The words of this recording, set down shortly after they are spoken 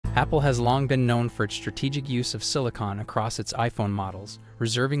Apple has long been known for its strategic use of silicon across its iPhone models,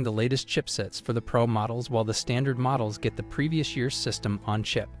 reserving the latest chipsets for the Pro models while the standard models get the previous year's system on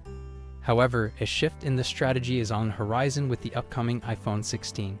chip. However, a shift in this strategy is on the horizon with the upcoming iPhone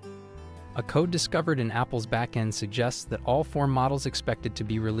 16. A code discovered in Apple's backend suggests that all 4 models expected to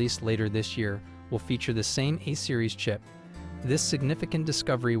be released later this year will feature the same A-series chip. This significant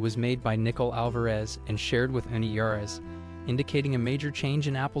discovery was made by Nichol Alvarez and shared with Alvarez, indicating a major change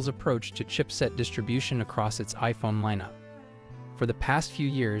in Apple's approach to chipset distribution across its iPhone lineup. For the past few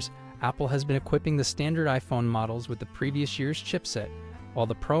years, Apple has been equipping the standard iPhone models with the previous year's chipset, while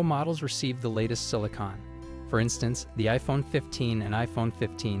the Pro models received the latest silicon. For instance, the iPhone 15 and iPhone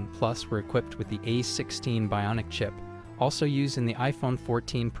 15 Plus were equipped with the A16 Bionic chip, also used in the iPhone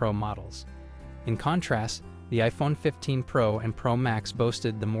 14 Pro models. In contrast, the iPhone 15 Pro and Pro Max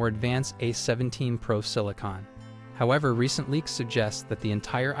boasted the more advanced A17 Pro silicon. However, recent leaks suggest that the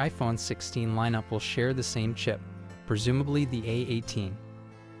entire iPhone 16 lineup will share the same chip, presumably the A18.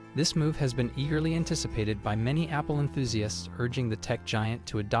 This move has been eagerly anticipated by many Apple enthusiasts, urging the tech giant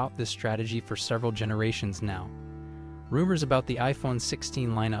to adopt this strategy for several generations now. Rumors about the iPhone 16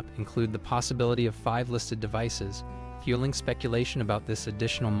 lineup include the possibility of 5 listed devices, fueling speculation about this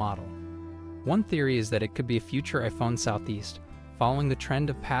additional model. One theory is that it could be a future iPhone Southeast, following the trend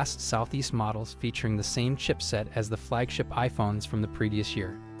of past Southeast models featuring the same chipset as the flagship iPhones from the previous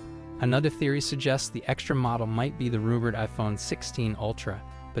year. Another theory suggests the extra model might be the rumored iPhone 16 Ultra,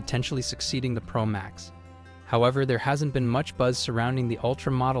 potentially succeeding the Pro Max. However, there hasn't been much buzz surrounding the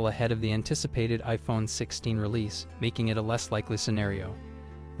Ultra model ahead of the anticipated iPhone 16 release, making it a less likely scenario.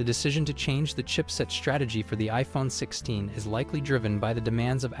 The decision to change the chipset strategy for the iPhone 16 is likely driven by the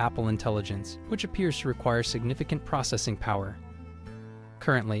demands of Apple Intelligence, which appears to require significant processing power.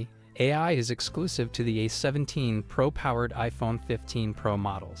 Currently, AI is exclusive to the A17 Pro-powered iPhone 15 Pro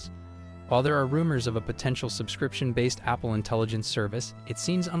models. While there are rumors of a potential subscription-based Apple Intelligence service, it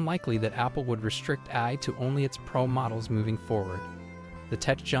seems unlikely that Apple would restrict AI to only its Pro models moving forward. The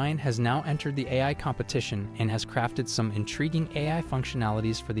tech giant has now entered the AI competition and has crafted some intriguing AI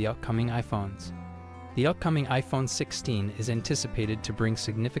functionalities for the upcoming iPhones. The upcoming iPhone 16 is anticipated to bring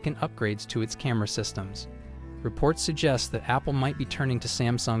significant upgrades to its camera systems. Reports suggest that Apple might be turning to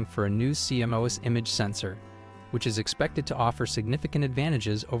Samsung for a new CMOS image sensor, which is expected to offer significant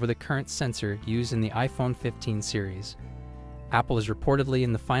advantages over the current sensor used in the iPhone 15 series. Apple is reportedly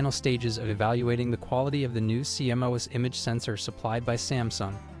in the final stages of evaluating the quality of the new CMOS image sensor supplied by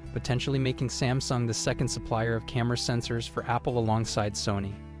Samsung, potentially making Samsung the second supplier of camera sensors for Apple alongside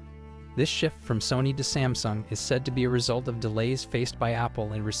Sony. This shift from Sony to Samsung is said to be a result of delays faced by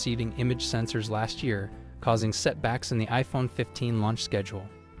Apple in receiving image sensors last year, causing setbacks in the iPhone 15 launch schedule.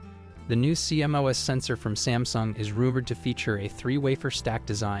 The new CMOS sensor from Samsung is rumored to feature a 3-wafer stack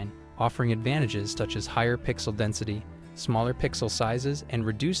design, offering advantages such as higher pixel density, smaller pixel sizes, and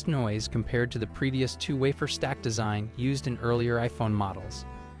reduced noise compared to the previous 2-wafer stack design used in earlier iPhone models.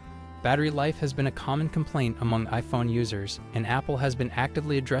 Battery life has been a common complaint among iPhone users, and Apple has been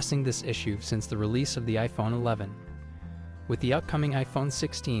actively addressing this issue since the release of the iPhone 11. With the upcoming iPhone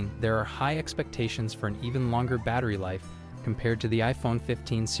 16, there are high expectations for an even longer battery life compared to the iPhone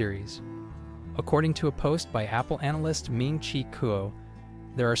 15 series. According to a post by Apple analyst Ming-Chi Kuo,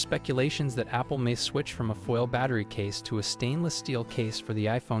 there are speculations that Apple may switch from a foil battery case to a stainless steel case for the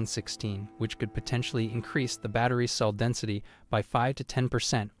iPhone 16, which could potentially increase the battery cell density by 5 to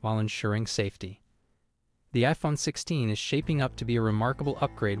 10% while ensuring safety. The iPhone 16 is shaping up to be a remarkable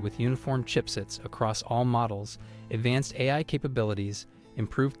upgrade with uniform chipsets across all models, advanced AI capabilities,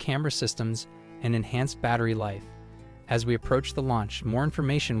 improved camera systems, and enhanced battery life. As we approach the launch, more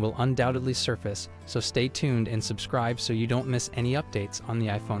information will undoubtedly surface, so stay tuned and subscribe so you don't miss any updates on the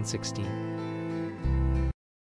iPhone 16.